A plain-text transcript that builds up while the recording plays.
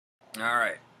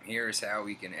Alright, here's how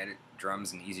we can edit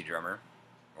drums in EZDrummer,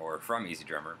 or from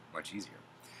EZDrummer, much easier.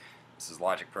 This is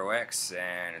Logic Pro X,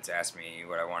 and it's asked me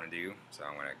what I want to do, so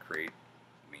I'm going to create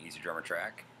my EZDrummer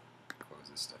track.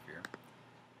 Close this stuff here.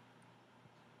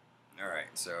 Alright,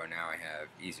 so now I have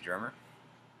EZDrummer.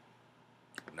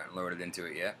 I've not loaded into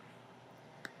it yet.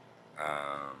 I'm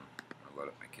going to load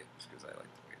up my kit just because I like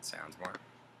the way it sounds more.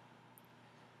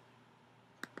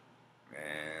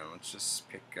 And let's just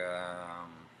pick...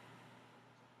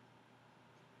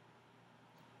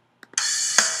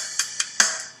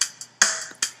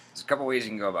 There's a couple ways you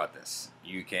can go about this.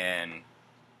 You can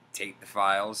take the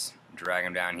files, drag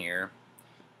them down here.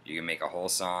 You can make a whole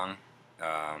song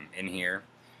in here,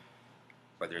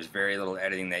 but there's very little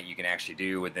editing that you can actually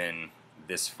do within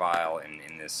this file and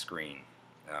in this screen.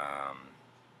 You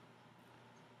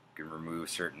can remove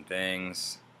certain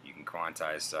things, you can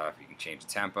quantize stuff, you can change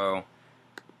the tempo,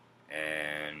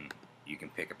 and you can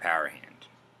pick a power hand,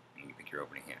 and you can pick your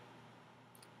opening hand.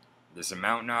 This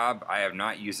amount knob, I have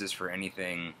not used this for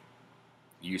anything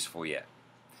useful yet.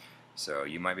 So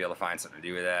you might be able to find something to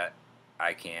do with that.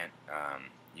 I can't.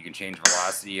 You can change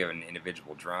velocity of an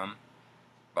individual drum,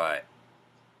 but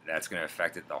that's going to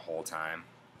affect it the whole time.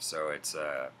 So it's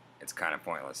kind of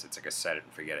pointless. It's like a set it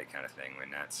and forget it kind of thing, when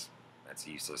that's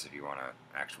useless if you want an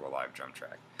actual live drum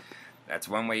track. That's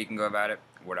one way you can go about it.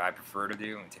 What I prefer to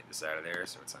do, and take this out of there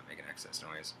so it's not making excess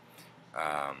noise.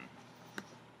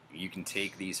 You can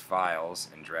take these files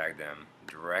and drag them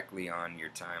directly on your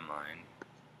timeline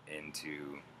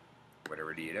into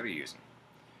whatever DAW you're using.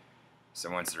 So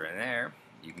once they're in there,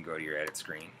 you can go to your edit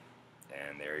screen,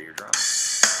 and there are your drums.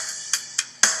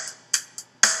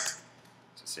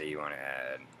 So say you want to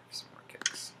add some more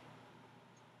kicks.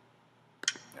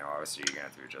 Now obviously you're going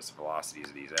to have to adjust the velocities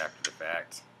of these after the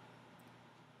fact.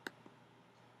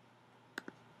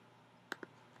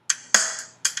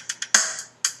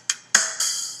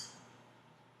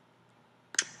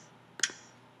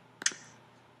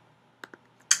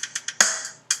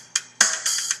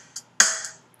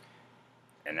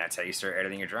 And that's how you start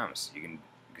editing your drums. You can,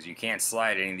 because you can't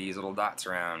slide any of these little dots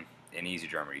around in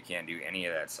EZDrummer. You can't do any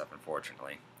of that stuff,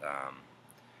 unfortunately.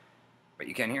 But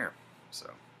you can here. So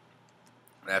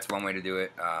that's one way to do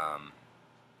it.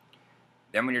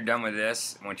 Then when you're done with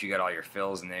this, once you got all your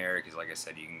fills in there, because like I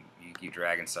said, you keep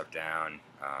dragging stuff down.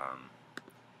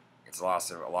 It's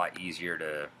also a lot easier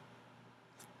to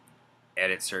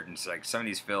edit certain, like some of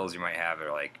these fills you might have are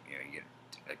like, you get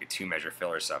like a 2-measure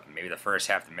fill or something. Maybe the first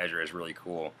half of the measure is really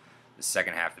cool. The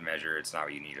second half of the measure, it's not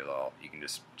what you need at all. You can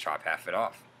just chop half it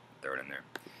off, throw it in there.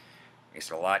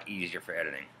 Makes it a lot easier for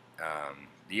editing.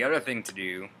 The other thing to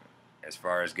do, as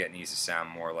far as getting these to sound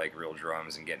more like real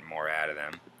drums and getting more out of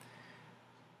them,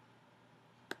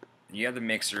 you have the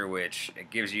mixer, which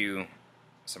it gives you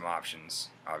some options,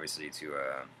 obviously, to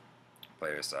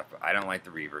play with stuff. But I don't like the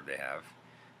reverb they have,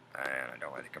 and I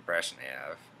don't like the compression they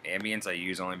have. Ambience I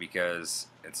use only because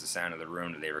it's the sound of the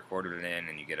room that they recorded it in,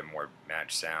 and you get a more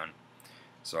matched sound.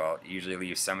 So I'll usually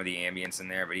leave some of the ambience in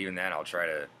there, but even then I'll try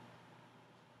to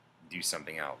do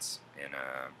something else. And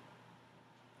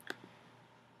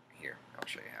here, I'll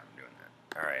show you how I'm doing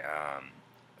that. Alright,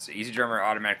 so EZDrummer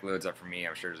automatically loads up for me.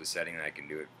 I'm sure there's a setting that I can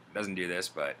do it. It doesn't do this,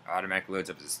 but automatically loads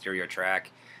up as a stereo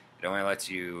track. It only lets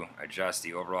you adjust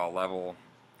the overall level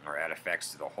or add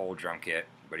effects to the whole drum kit.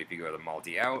 But if you go to the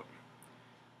multi-out,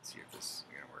 let's see if this is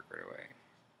going to work right away.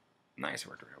 Nice,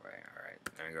 worked right away. Alright,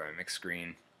 then I go to mix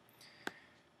screen.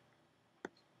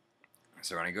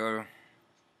 So when I go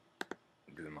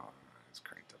do them all, it's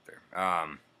cranked up there.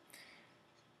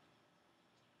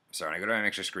 So when I go to my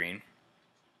mixer screen,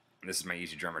 this is my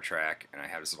EZDrummer track, and I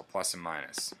have this little plus and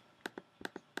minus.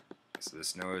 So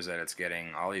this knows that it's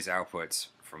getting all these outputs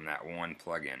from that one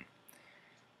plugin.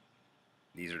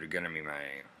 These are going to be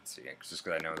my, let's see, just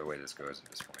because I know the way this goes at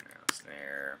this point now.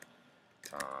 Snare,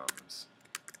 toms.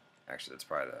 Actually, that's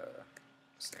probably the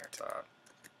snare top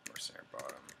or snare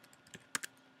bottom.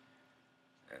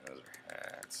 And those are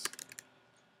hats,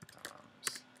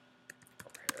 toms,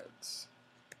 overheads,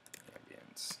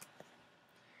 ambience.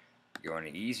 You go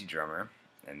into EZDrummer,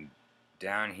 and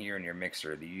down here in your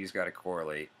mixer, these got to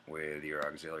correlate with your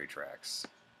auxiliary tracks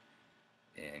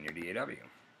in your DAW.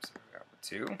 So we got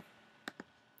 2,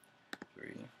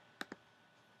 3.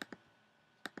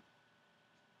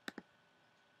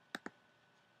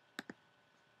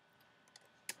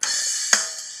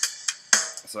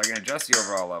 So I can adjust the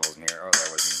overall levels in here. Oh, that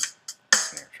wasn't a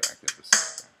snare track. That was,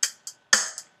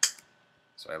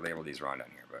 so I labeled these wrong down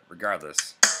here, but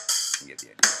regardless, you get the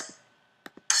idea.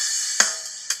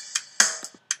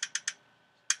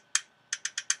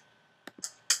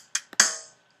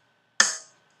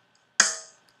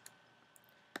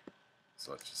 So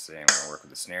let's just say I'm going to work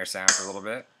with the snare sound for a little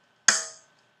bit.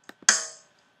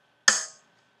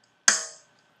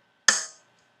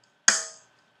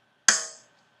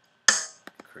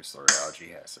 Crystal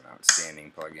Reality has some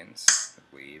outstanding plugins with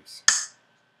waves.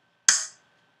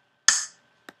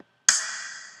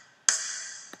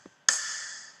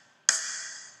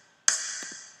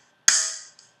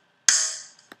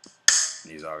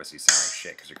 These obviously sound like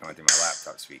shit because they're coming through my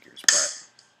laptop speakers, but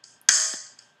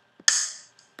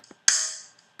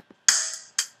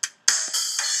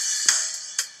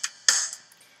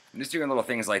and just doing little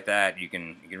things like that, you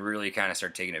can really kind of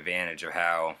start taking advantage of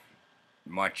how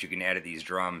much you can edit these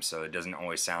drums so it doesn't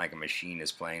always sound like a machine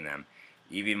is playing them.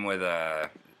 Even with you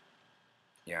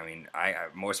know, I mean,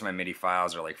 most of my MIDI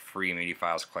files are like free MIDI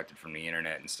files collected from the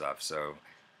internet and stuff, so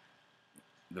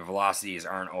the velocities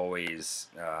aren't always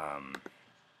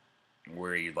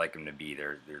where you'd like them to be.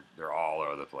 They're all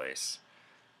over the place.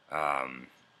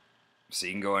 So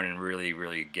you can go in and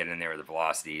really get in there with the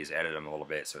velocities, edit them a little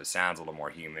bit so it sounds a little more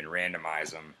human,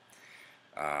 randomize them.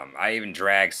 I even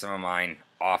drag some of mine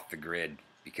off the grid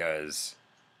because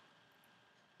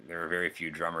there are very few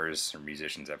drummers or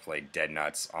musicians that play dead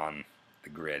nuts on the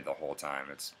grid the whole time.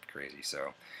 It's crazy.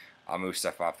 So I'll move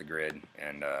stuff off the grid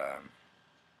and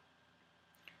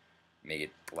make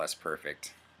it less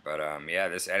perfect. But yeah,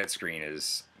 this edit screen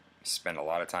is spend a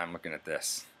lot of time looking at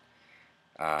this.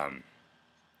 I'm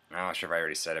not sure if I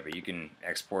already said it, but you can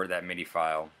export that MIDI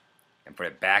file and put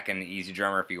it back in the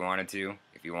EZDrummer if you wanted to.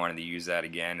 If you wanted to use that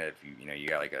again, if you know you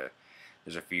got like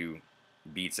there's a few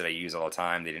beats that I use all the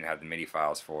time they didn't have the MIDI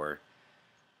files for,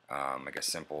 like a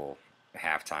simple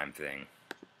halftime thing.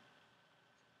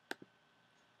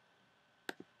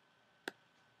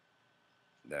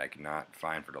 That I could not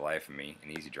find for the life of me in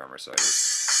EZDrummer, so I just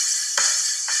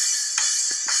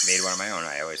made one of my own.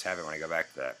 I always have it when I go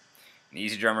back to that. In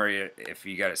EZDrummer, if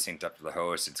you got it synced up to the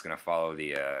host, it's going to follow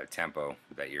the tempo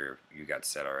that you got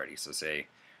set already. So say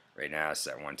right now it's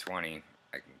at 120,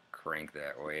 I can crank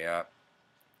that way up,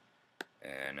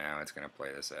 and now it's going to play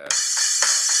this at.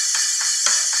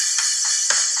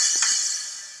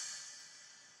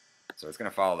 So it's going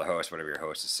to follow the host, whatever your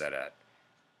host is set at.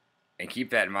 And keep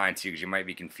that in mind too, because you might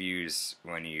be confused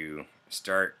when you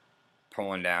start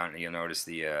pulling down. You'll notice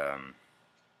the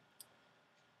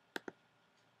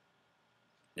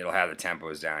it'll have the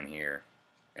tempos down here,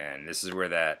 and this is where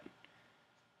that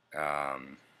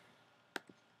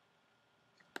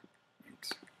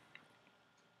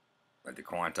like the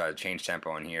quantize change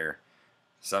tempo in here.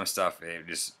 Some stuff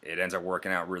it ends up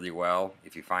working out really well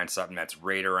if you find something that's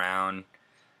right around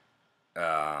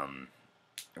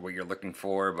what you're looking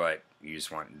for, but you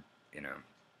just want you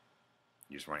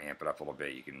just want to amp it up a little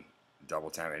bit. You can double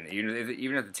tempo, and even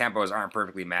if the tempos aren't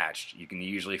perfectly matched, you can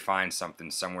usually find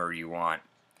something somewhere you want.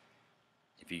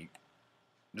 If you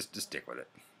just stick with it,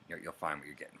 you'll find what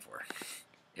you're getting for.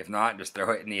 If not, just throw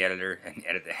it in the editor and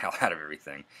edit the hell out of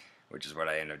everything, which is what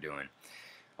I end up doing.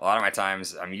 A lot of my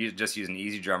times, I'm just using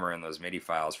EZDrummer and those MIDI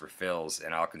files for fills,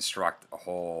 and I'll construct a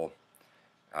whole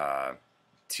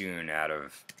tune out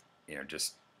of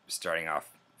just starting off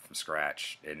from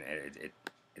scratch, and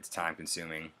it's time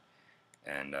consuming,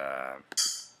 and but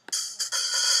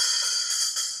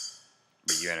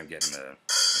you end up getting what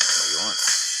you want.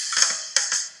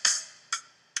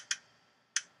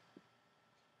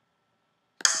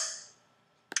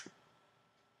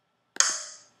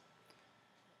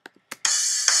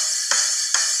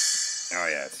 Oh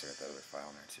yeah, it's got that other file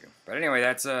in there too. But anyway,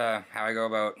 that's how I go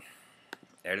about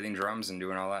editing drums and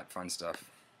doing all that fun stuff.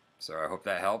 So I hope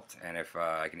that helped, and if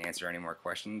I can answer any more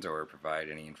questions or provide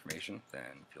any information,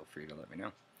 then feel free to let me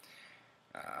know.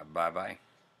 Bye-bye.